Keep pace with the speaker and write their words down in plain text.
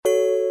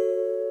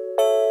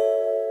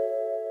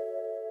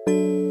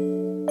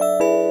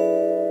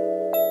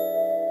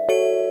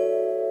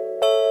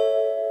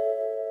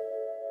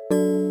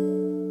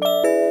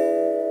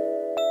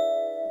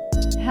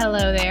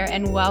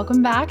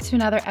welcome back to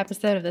another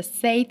episode of the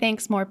Say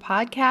Thanks More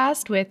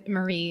podcast with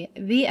Marie,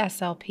 the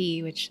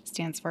SLP, which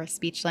stands for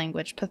Speech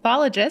Language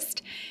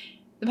Pathologist,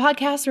 the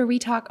podcast where we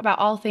talk about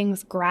all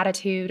things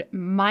gratitude,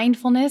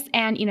 mindfulness,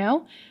 and,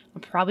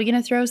 I'm probably going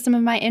to throw some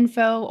of my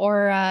info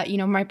or,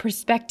 my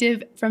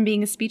perspective from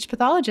being a speech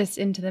pathologist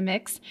into the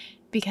mix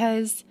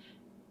because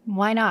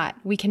why not?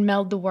 We can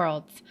meld the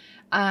worlds.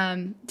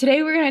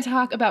 Today we're going to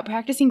talk about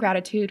practicing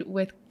gratitude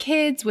with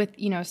kids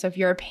so if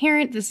you're a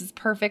parent, this is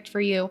perfect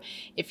for you.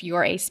 If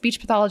you're a speech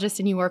pathologist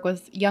and you work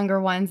with younger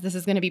ones, this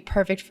is going to be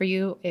perfect for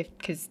you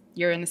because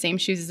you're in the same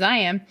shoes as I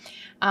am.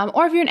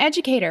 Or if you're an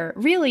educator,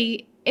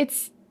 really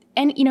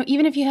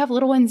even if you have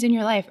little ones in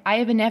your life, I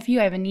have a nephew,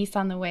 I have a niece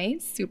on the way,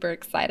 super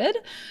excited.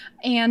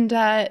 And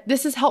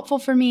this is helpful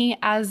for me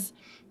as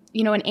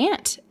an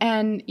aunt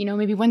and,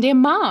 maybe one day a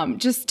mom,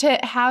 just to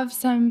have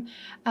some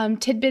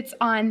tidbits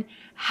on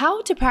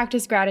how to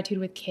practice gratitude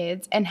with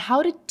kids and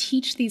how to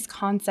teach these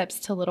concepts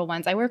to little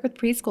ones. I work with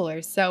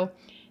preschoolers, so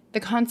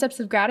the concepts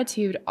of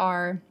gratitude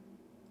are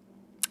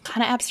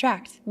kind of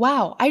abstract.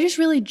 Wow, I just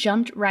really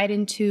jumped right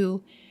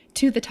into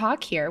the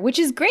talk here, which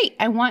is great.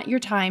 I want your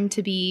time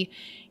to be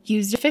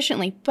used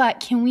efficiently, but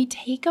can we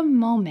take a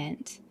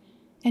moment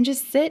and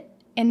just sit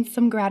in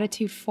some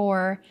gratitude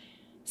for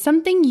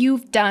something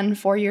you've done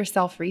for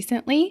yourself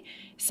recently?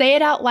 Say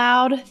it out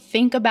loud,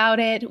 think about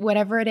it,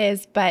 whatever it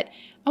is, but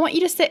I want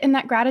you to sit in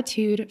that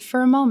gratitude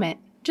for a moment.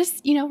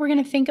 Just, we're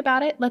going to think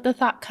about it, let the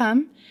thought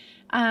come,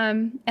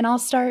 and I'll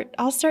start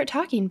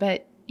talking,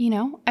 but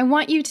I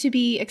want you to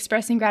be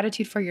expressing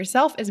gratitude for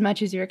yourself as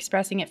much as you're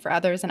expressing it for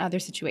others in other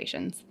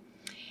situations.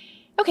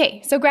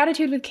 Okay, so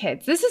gratitude with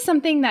kids. This is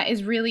something that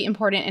is really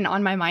important and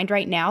on my mind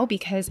right now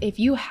because if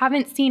you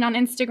haven't seen on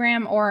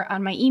Instagram or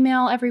on my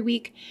email every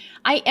week,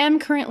 I am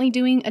currently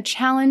doing a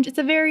challenge. It's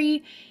a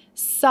very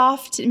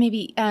soft,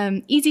 maybe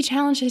easy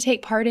challenge to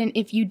take part in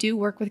if you do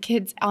work with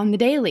kids on the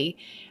daily.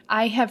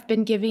 I have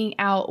been giving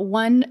out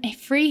one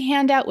free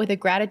handout with a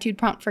gratitude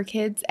prompt for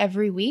kids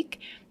every week.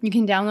 You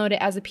can download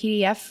it as a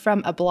PDF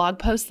from a blog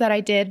post that I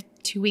did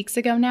 2 weeks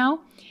ago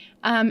now.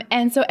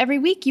 And so every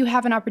week you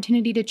have an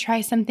opportunity to try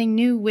something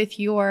new with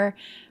your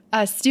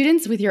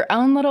students, with your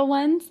own little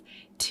ones,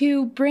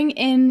 to bring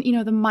in,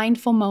 the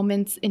mindful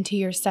moments into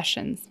your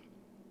sessions.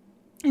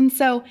 And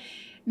so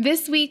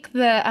this week,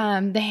 the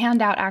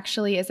handout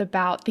actually is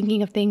about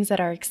thinking of things that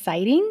are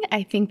exciting.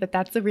 I think that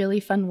that's a really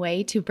fun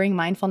way to bring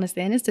mindfulness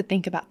in, is to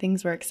think about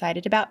things we're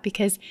excited about,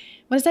 because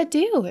what does that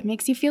do? It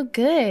makes you feel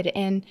good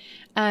and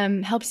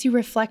helps you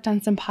reflect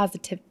on some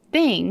positive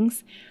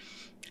things.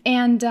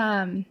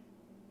 And,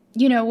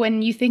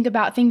 when you think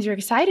about things you're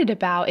excited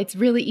about, it's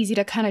really easy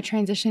to kind of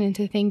transition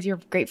into things you're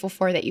grateful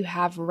for that you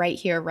have right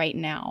here, right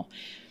now.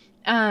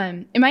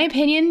 In my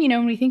opinion,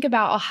 when we think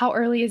about how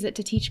early is it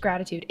to teach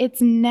gratitude,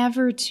 it's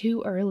never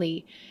too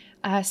early.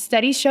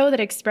 Studies show that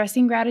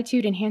expressing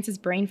gratitude enhances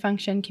brain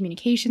function,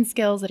 communication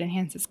skills, it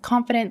enhances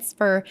confidence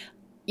for,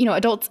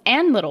 adults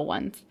and little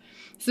ones.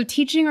 So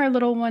teaching our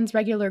little ones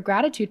regular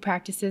gratitude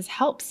practices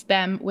helps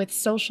them with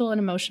social and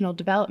emotional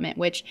development,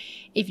 which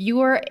if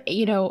you are,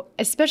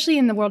 especially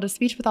in the world of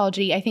speech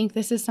pathology, I think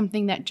this is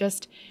something that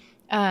just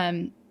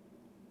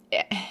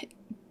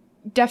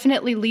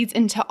definitely leads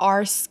into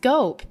our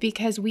scope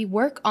because we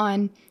work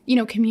on,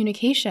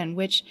 communication,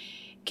 which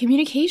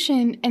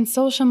communication and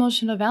social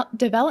emotional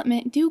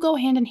development do go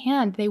hand in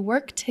hand. They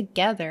work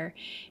together.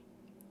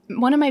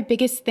 One of my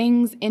biggest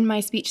things in my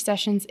speech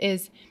sessions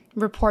is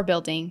rapport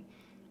building,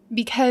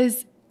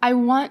 because I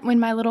want, when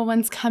my little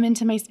ones come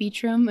into my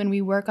speech room and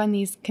we work on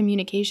these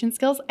communication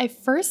skills, I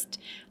first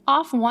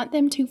off want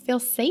them to feel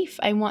safe.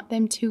 I want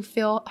them to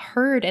feel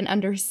heard and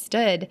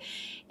understood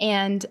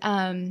and,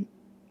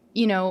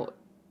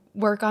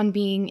 work on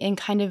being in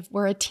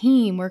we're a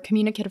team, we're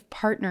communicative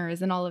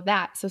partners and all of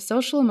that. So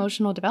social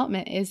emotional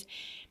development is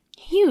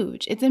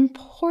huge. It's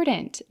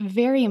important,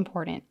 very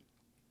important.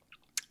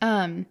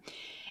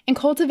 And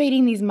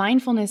cultivating these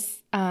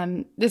mindfulness,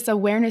 this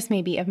awareness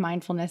maybe of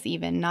mindfulness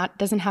even,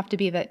 doesn't have to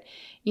be that,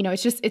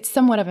 it's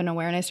somewhat of an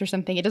awareness or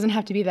something. It doesn't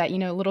have to be that,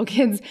 little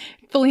kids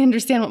fully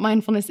understand what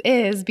mindfulness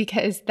is,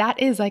 because that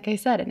is, like I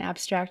said, an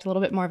abstract, a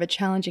little bit more of a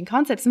challenging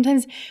concept.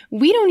 Sometimes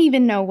we don't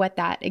even know what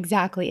that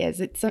exactly is.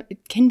 It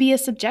can be a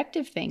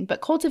subjective thing,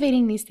 but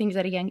cultivating these things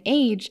at a young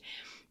age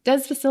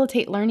does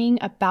facilitate learning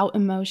about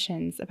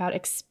emotions, about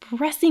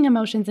expressing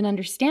emotions and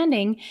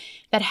understanding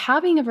that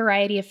having a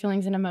variety of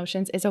feelings and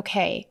emotions is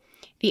okay.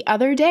 The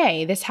other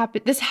day, this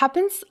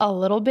happens a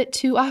little bit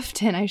too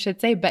often, I should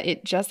say, but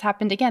it just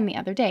happened again the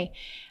other day.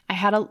 I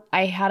had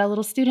a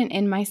little student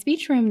in my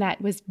speech room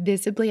that was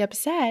visibly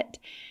upset,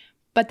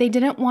 but they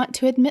didn't want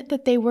to admit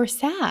that they were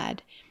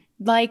sad.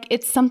 Like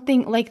it's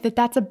something like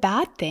that's a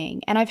bad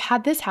thing. And I've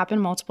had this happen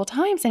multiple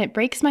times, and it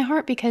breaks my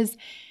heart because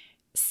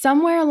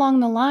somewhere along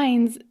the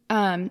lines,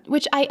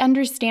 which I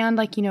understand,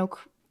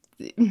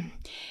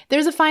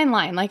 there's a fine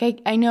line.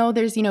 Like I know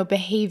there's,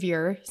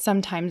 behavior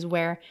sometimes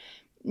where,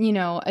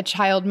 a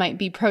child might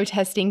be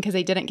protesting because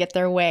they didn't get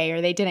their way or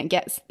they didn't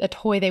get a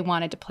toy they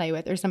wanted to play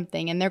with or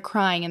something, and they're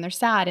crying and they're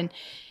sad.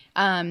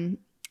 And,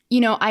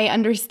 I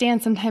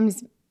understand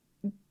sometimes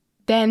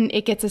then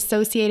it gets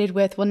associated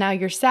with, well, now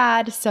you're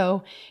sad,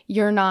 so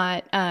you're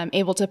not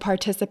able to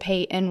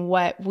participate in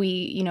what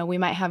we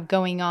might have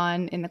going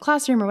on in the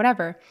classroom or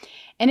whatever.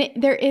 And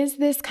there is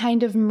this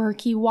kind of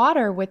murky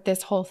water with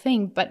this whole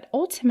thing. But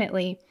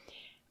ultimately,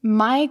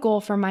 my goal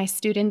for my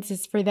students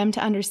is for them to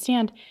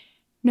understand,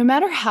 no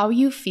matter how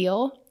you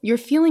feel, your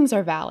feelings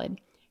are valid.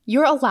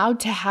 You're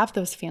allowed to have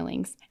those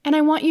feelings. And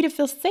I want you to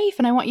feel safe,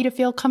 and I want you to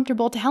feel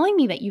comfortable telling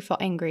me that you feel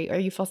angry or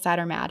you feel sad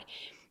or mad,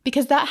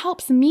 because that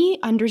helps me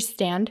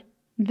understand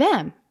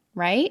them,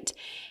 right?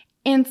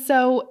 And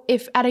so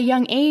if at a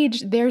young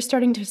age, they're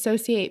starting to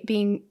associate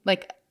being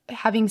like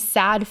having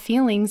sad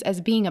feelings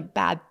as being a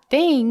bad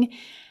thing,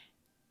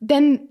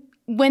 then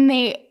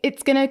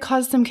it's going to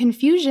cause some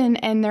confusion,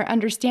 and their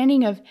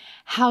understanding of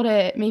how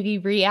to maybe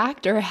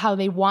react or how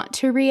they want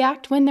to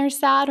react when they're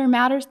sad or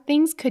mad or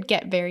things could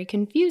get very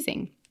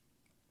confusing.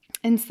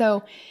 And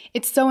so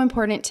it's so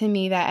important to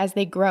me that as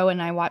they grow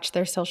and I watch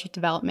their social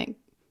development,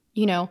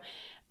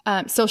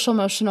 social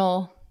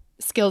emotional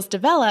skills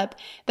develop,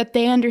 that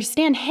they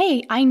understand,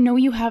 hey, I know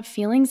you have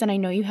feelings and I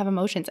know you have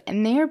emotions,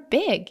 and they're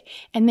big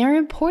and they're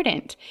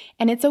important,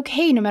 and it's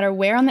okay no matter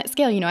where on that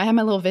scale. I have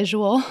my little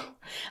visual,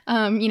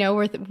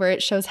 where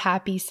it shows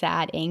happy,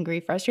 sad, angry,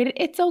 frustrated.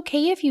 It's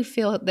okay if you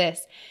feel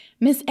this.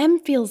 Miss M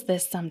feels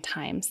this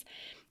sometimes.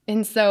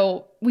 And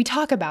so we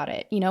talk about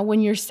it.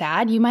 When you're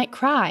sad, you might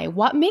cry.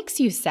 What makes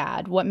you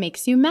sad? What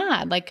makes you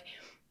mad? Like,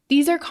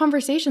 these are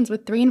conversations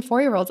with 3 and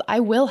 4-year-olds I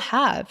will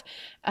have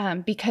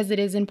because it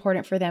is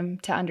important for them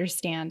to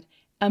understand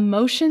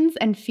emotions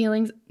and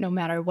feelings, no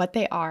matter what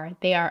they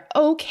are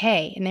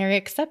okay and they're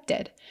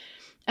accepted.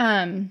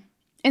 And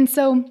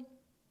so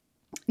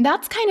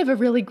that's kind of a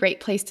really great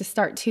place to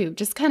start too,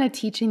 just kind of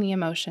teaching the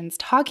emotions,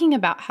 talking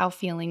about how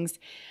feelings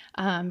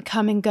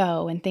come and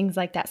go and things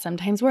like that.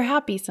 Sometimes we're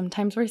happy,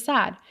 sometimes we're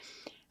sad.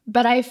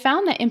 But I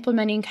found that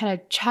implementing kind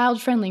of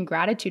child-friendly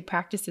gratitude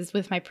practices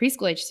with my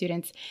preschool age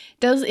students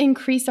does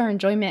increase our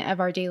enjoyment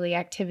of our daily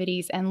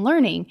activities and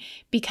learning,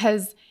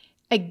 because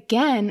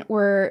again,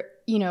 we're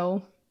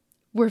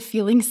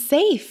feeling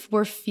safe,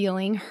 we're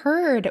feeling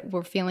heard,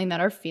 we're feeling that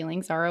our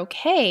feelings are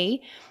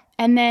okay.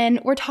 And then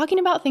we're talking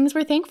about things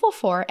we're thankful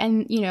for.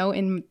 And,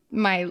 in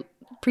my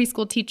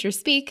preschool teacher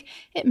speak,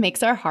 it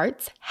makes our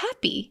hearts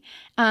happy.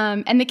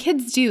 And the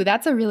kids do.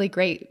 That's a really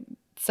great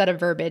set of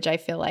verbiage, I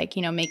feel like,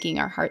 making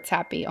our hearts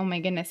happy. Oh my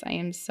goodness, I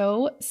am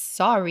so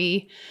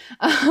sorry.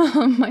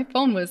 My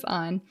phone was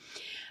on.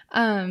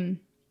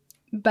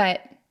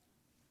 But,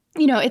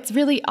 it's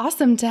really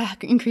awesome to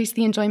increase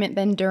the enjoyment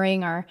then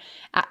during our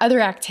other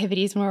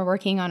activities when we're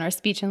working on our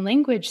speech and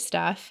language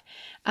stuff.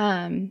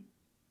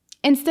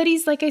 And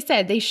studies, like I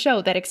said, they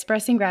show that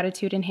expressing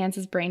gratitude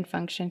enhances brain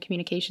function,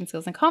 communication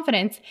skills, and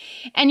confidence.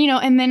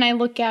 And then I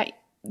look at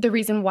the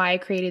reason why I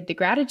created the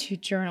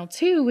gratitude journal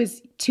too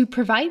was to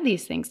provide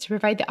these things, to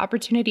provide the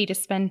opportunity to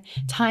spend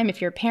time,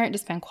 if you're a parent, to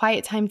spend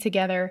quiet time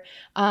together,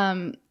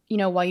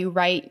 while you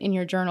write in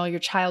your journal, your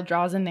child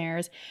draws in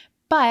theirs.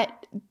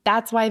 But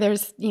that's why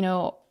there's,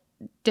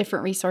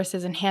 different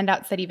resources and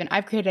handouts that even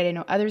I've created. I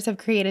know others have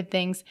created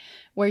things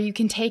where you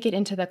can take it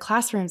into the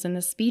classrooms and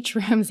the speech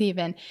rooms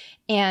even.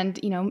 And,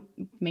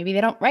 maybe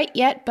they don't write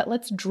yet, but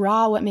let's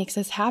draw what makes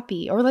us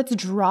happy, or let's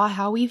draw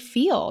how we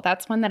feel.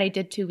 That's one that I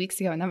did 2 weeks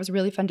ago. And that was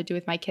really fun to do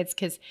with my kids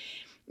because,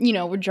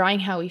 we're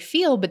drawing how we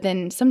feel. But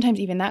then sometimes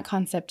even that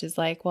concept is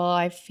like, well,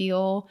 I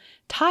feel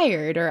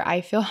tired or I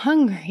feel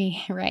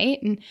hungry,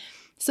 right? And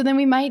so then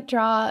we might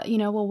draw,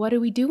 well, what do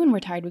we do when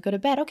we're tired? We go to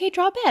bed. Okay,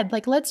 draw a bed.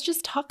 Like, let's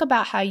just talk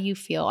about how you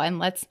feel, and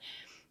let's,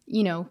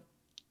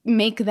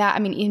 make that,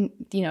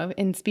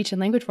 in speech and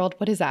language world,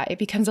 what is that? It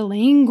becomes a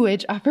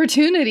language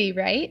opportunity,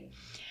 right?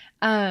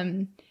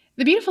 The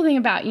beautiful thing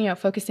about,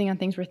 focusing on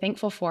things we're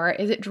thankful for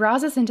is it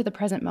draws us into the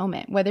present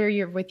moment, whether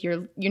you're with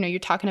your, you're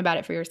talking about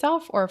it for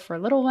yourself or for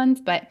little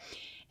ones, but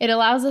it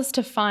allows us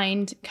to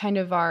find kind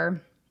of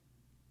our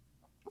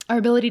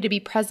ability to be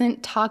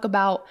present, talk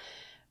about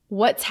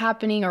what's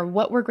happening or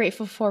what we're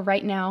grateful for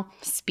right now,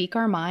 speak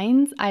our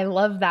minds. I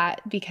love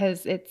that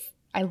because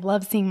I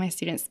love seeing my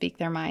students speak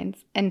their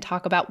minds and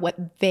talk about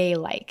what they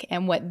like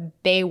and what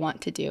they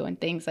want to do and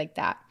things like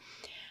that.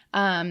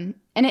 And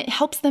it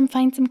helps them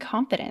find some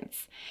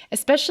confidence,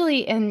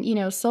 especially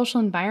in,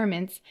 social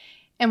environments.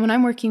 And when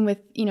I'm working with,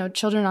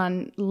 children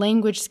on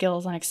language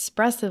skills, on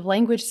expressive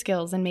language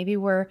skills, and maybe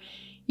we're,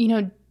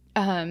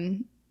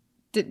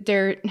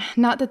 they're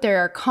not that there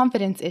are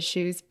confidence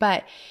issues,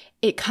 but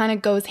it kind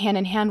of goes hand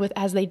in hand with,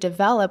 as they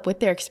develop with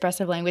their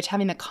expressive language,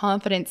 having the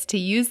confidence to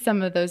use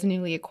some of those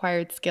newly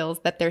acquired skills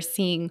that they're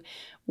seeing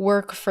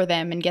work for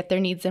them and get their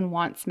needs and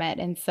wants met.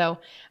 And so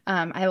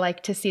I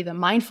like to see the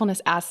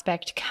mindfulness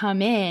aspect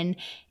come in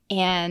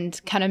and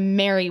kind of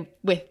marry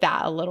with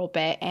that a little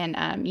bit. And,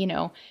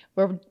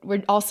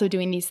 we're also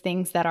doing these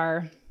things that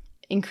are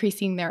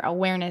increasing their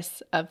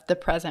awareness of the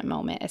present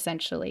moment,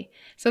 essentially.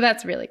 So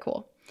that's really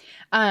cool.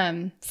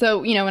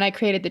 So, when I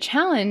created the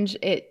challenge,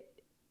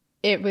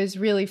 it was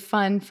really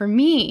fun for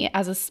me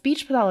as a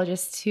speech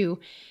pathologist to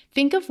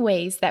think of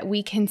ways that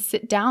we can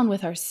sit down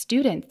with our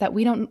students that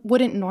we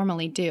wouldn't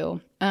normally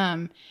do.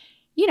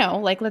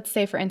 Like let's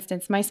say, for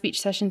instance, my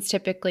speech sessions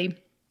typically,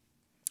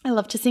 I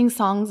love to sing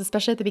songs,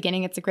 especially at the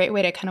beginning. It's a great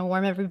way to kind of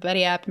warm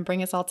everybody up and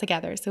bring us all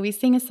together. So we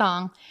sing a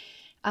song.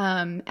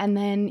 And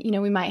then,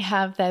 we might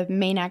have the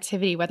main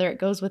activity, whether it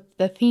goes with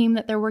the theme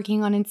that they're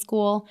working on in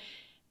school,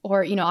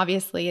 or,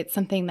 obviously it's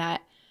something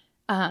that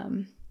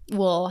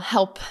will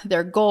help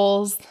their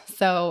goals.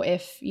 So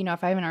if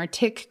I have an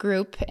Artic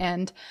group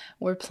and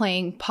we're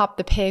playing Pop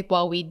the Pig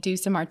while we do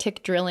some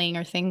Artic drilling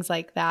or things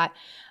like that,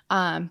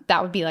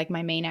 that would be like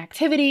my main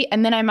activity.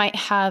 And then I might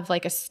have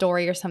like a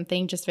story or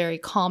something just very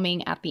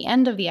calming at the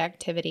end of the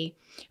activity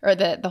or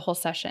the whole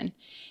session.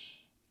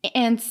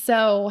 And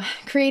so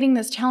creating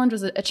this challenge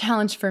was a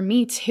challenge for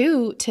me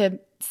too, to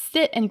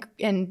sit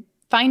and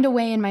find a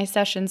way in my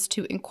sessions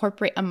to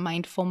incorporate a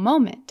mindful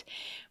moment,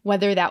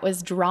 whether that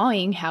was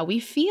drawing how we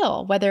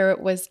feel, whether it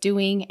was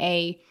doing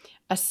a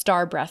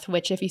star breath,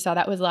 which if you saw,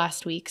 that was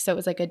last week. So it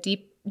was like a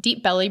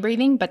deep belly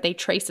breathing, but they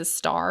trace a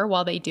star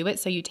while they do it.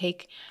 So you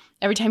take,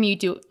 every time you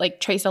do like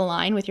trace a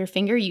line with your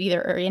finger, you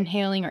either are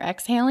inhaling or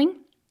exhaling.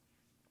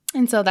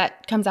 And so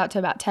that comes out to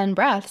about 10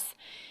 breaths.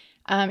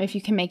 If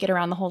you can make it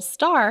around the whole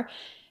star.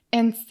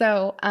 And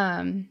so,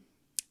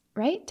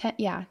 right? 10,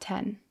 yeah,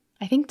 10.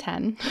 I think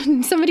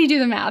 10. Somebody do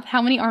the math.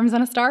 How many arms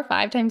on a star?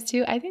 5 times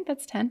 2? I think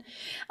that's 10.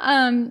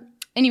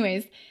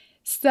 Anyways,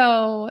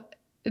 so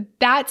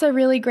that's a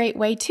really great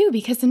way too,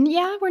 because then,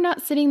 we're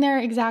not sitting there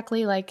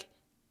exactly like,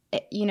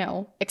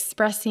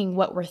 expressing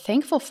what we're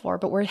thankful for,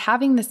 but we're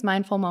having this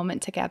mindful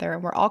moment together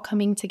and we're all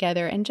coming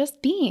together and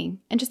just being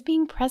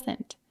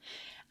present,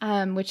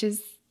 which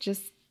is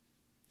just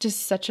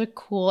such a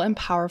cool and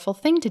powerful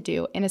thing to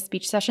do in a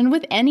speech session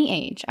with any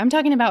age. I'm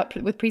talking about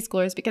with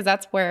preschoolers because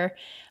that's where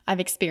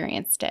I've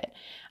experienced it.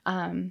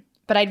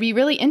 But I'd be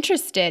really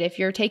interested if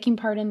you're taking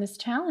part in this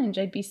challenge.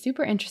 I'd be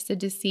super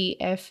interested to see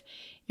if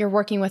you're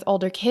working with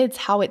older kids,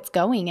 how it's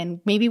going, and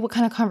maybe what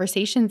kind of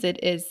conversations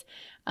it is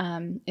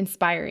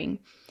inspiring.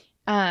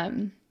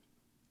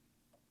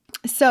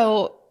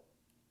 So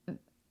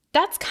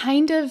that's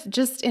kind of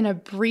just in a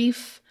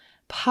brief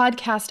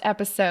podcast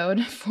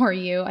episode for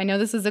you. I know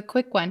this is a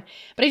quick one,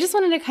 but I just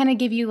wanted to kind of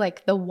give you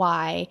like the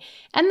why,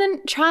 and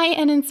then try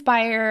and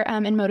inspire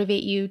and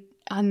motivate you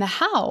on the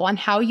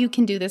how you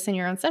can do this in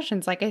your own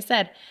sessions. Like I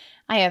said,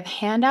 I have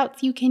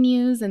handouts you can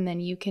use, and then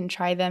you can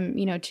try them,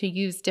 to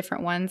use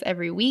different ones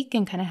every week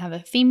and kind of have a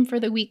theme for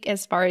the week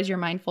as far as your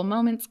mindful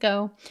moments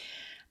go.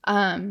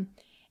 And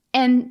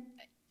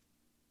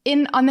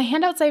on the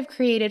handouts I've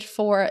created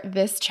for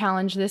this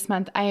challenge this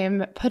month, I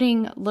am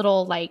putting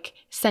little like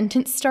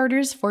sentence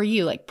starters for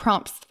you, like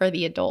prompts for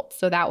the adults.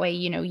 So that way,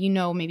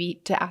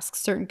 maybe to ask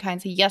certain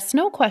kinds of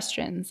yes/no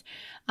questions,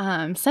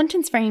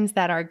 sentence frames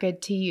that are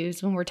good to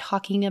use when we're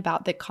talking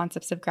about the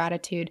concepts of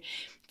gratitude.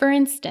 For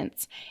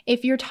instance,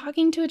 if you're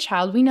talking to a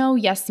child, we know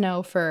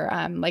yes/no for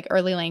like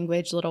early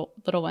language, little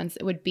ones,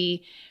 it would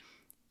be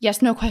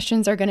yes/no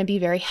questions are going to be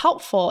very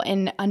helpful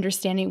in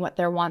understanding what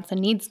their wants and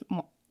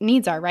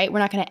needs are, right? We're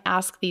not going to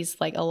ask these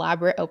like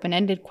elaborate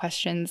open-ended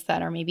questions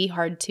that are maybe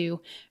hard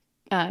to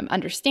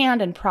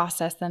understand and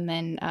process and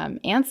then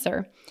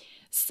answer.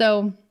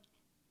 So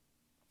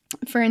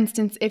for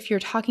instance, if you're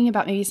talking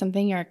about maybe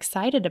something you're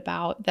excited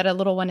about, that a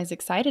little one is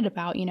excited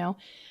about,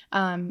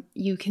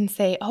 you can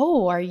say,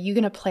 oh, are you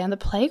going to play on the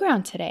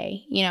playground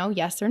today?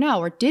 Yes or no.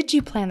 Or did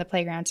you play on the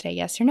playground today?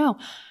 Yes or no.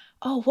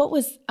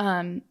 Oh,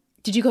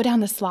 did you go down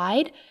the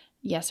slide?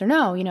 Yes or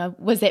no.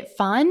 Was it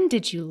fun?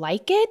 Did you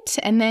like it?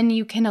 And then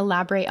you can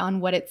elaborate on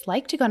what it's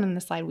like to go on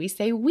the slide. We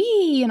say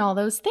we and all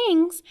those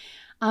things.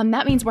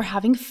 That means we're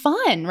having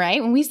fun,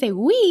 right? When we say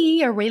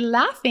we or we're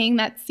laughing,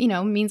 that's,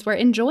 means we're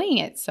enjoying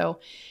it. So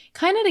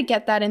kind of to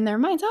get that in their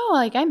minds, oh,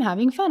 like I'm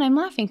having fun, I'm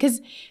laughing.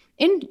 Because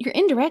you're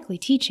indirectly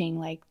teaching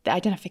like the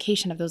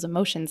identification of those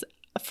emotions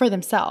for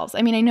themselves.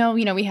 I mean, I know,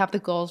 we have the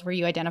goals where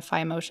you identify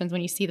emotions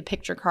when you see the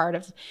picture card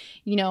of,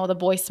 the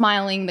boy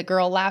smiling, the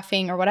girl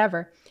laughing or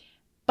whatever.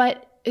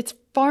 But it's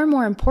far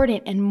more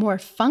important and more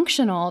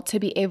functional to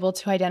be able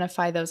to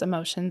identify those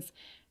emotions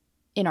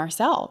in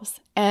ourselves.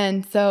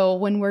 And so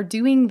when we're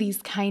doing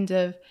these kind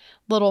of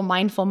little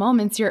mindful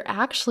moments, you're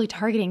actually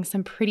targeting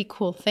some pretty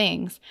cool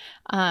things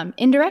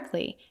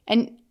indirectly.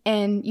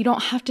 And you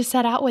don't have to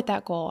set out with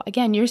that goal.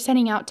 Again, you're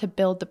setting out to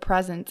build the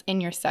presence in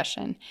your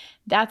session.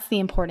 That's the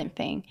important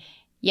thing.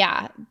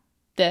 Yeah,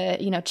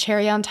 the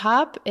cherry on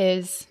top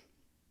is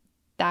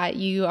that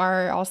you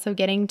are also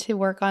getting to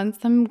work on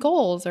some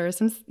goals or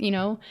some,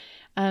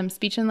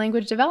 speech and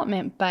language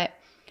development. But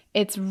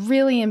it's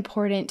really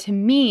important to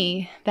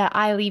me that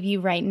I leave you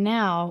right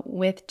now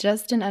with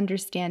just an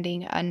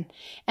understanding and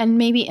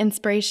maybe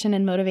inspiration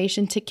and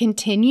motivation to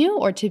continue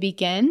or to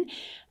begin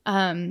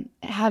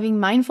having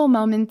mindful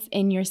moments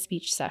in your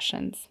speech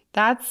sessions.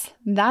 That's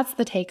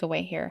the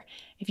takeaway here.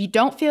 If you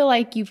don't feel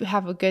like you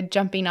have a good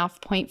jumping off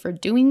point for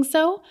doing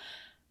so,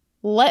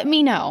 let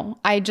me know.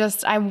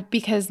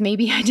 Because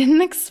maybe I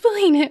didn't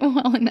explain it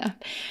well enough.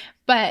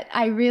 But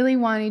I really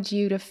wanted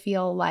you to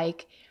feel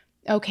like,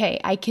 okay,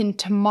 I can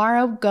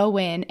tomorrow go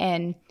in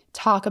and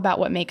talk about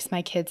what makes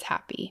my kids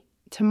happy.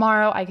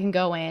 Tomorrow I can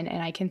go in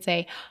and I can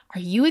say,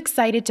 are you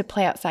excited to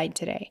play outside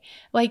today?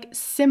 Like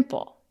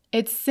simple.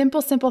 It's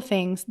simple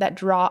things that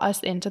draw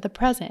us into the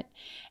present.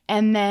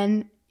 And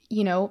then,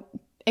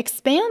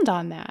 expand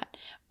on that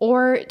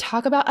or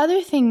talk about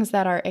other things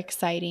that are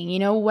exciting,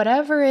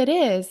 whatever it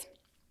is,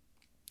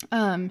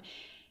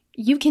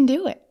 you can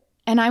do it.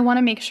 And I want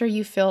to make sure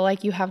you feel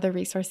like you have the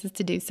resources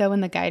to do so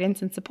and the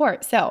guidance and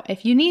support. So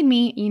if you need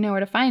me, you know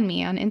where to find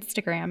me on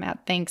Instagram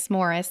at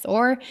ThanksMorris,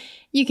 or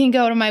you can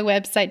go to my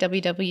website,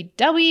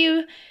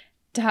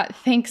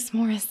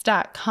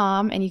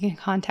 www.thanksmorris.com, and you can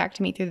contact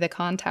me through the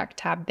contact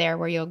tab there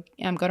where you'll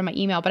go to my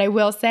email. But I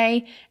will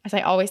say, as I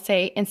always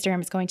say,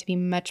 Instagram is going to be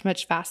much,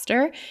 much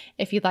faster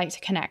if you'd like to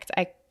connect.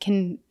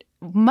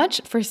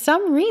 For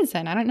some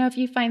reason, I don't know if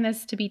you find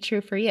this to be true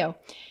for you.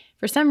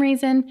 For some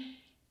reason,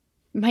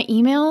 my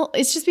email,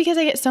 it's just because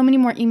I get so many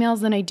more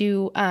emails than I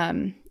do,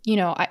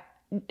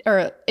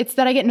 it's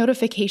that I get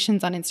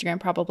notifications on Instagram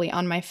probably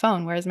on my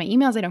phone, whereas my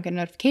emails, I don't get a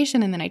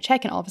notification, and then I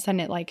check and all of a sudden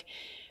it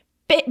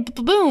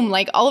boom,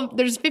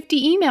 there's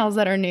 50 emails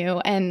that are new,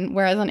 and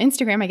whereas on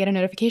Instagram I get a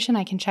notification,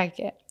 I can check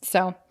it.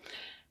 So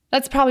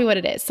that's probably what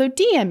it is. So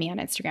DM me on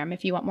Instagram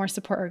if you want more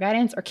support or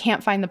guidance or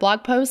can't find the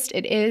blog post.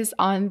 It is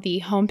on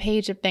the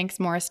homepage of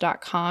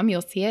thanksmorris.com.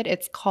 You'll see it.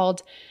 It's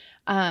called,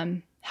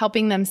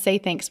 helping them say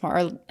thanks more,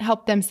 or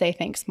help them say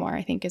thanks more,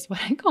 I think is what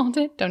I called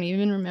it. Don't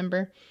even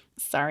remember.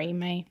 Sorry,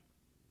 my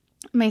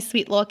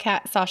sweet little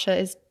cat, Sasha,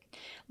 is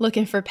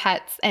looking for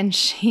pets, and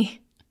she's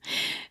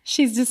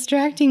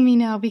distracting me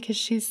now because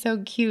she's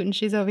so cute and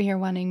she's over here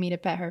wanting me to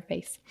pet her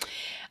face.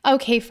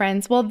 Okay,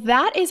 friends. Well,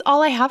 that is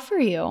all I have for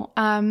you.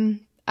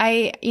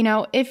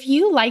 If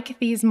you like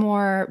these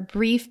more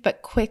brief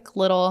but quick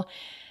little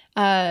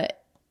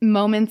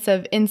moments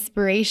of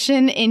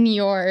inspiration in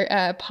your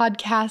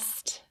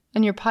podcast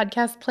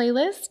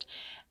playlist,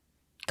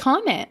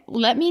 comment.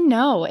 Let me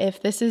know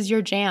if this is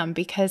your jam,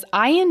 because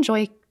I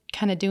enjoy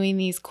kind of doing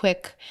these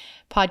quick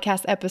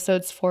podcast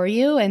episodes for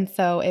you. And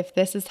so if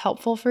this is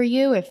helpful for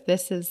you, if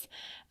this is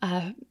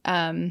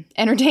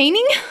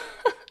entertaining,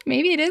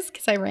 maybe it is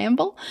because I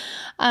ramble.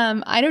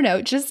 I don't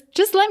know. Just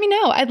let me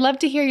know. I'd love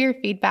to hear your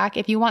feedback.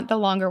 If you want the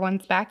longer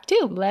ones back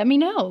too, let me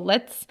know.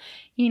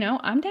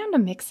 I'm down to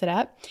mix it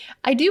up.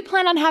 I do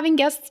plan on having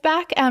guests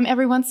back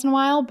every once in a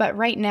while, but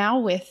right now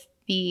with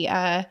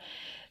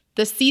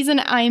the season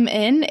I'm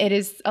in, it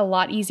is a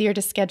lot easier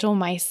to schedule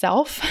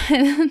myself.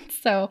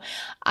 So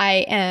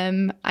I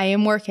am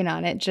working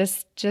on it.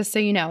 Just so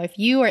you know, if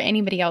you or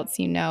anybody else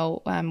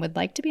would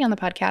like to be on the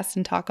podcast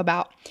and talk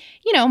about,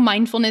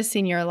 mindfulness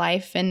in your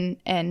life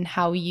and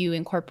how you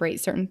incorporate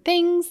certain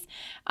things,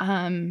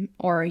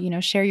 or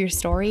share your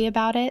story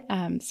about it.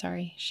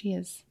 Sorry, she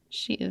is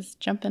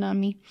jumping on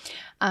me.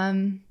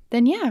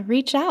 Then yeah,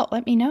 reach out.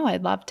 Let me know.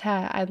 I'd love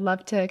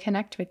to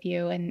connect with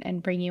you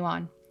and bring you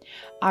on.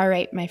 All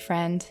right, my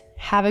friend,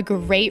 have a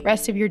great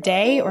rest of your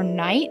day or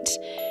night.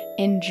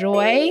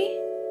 Enjoy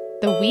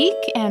the week,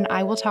 and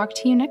I will talk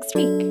to you next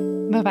week.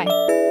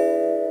 Bye-bye.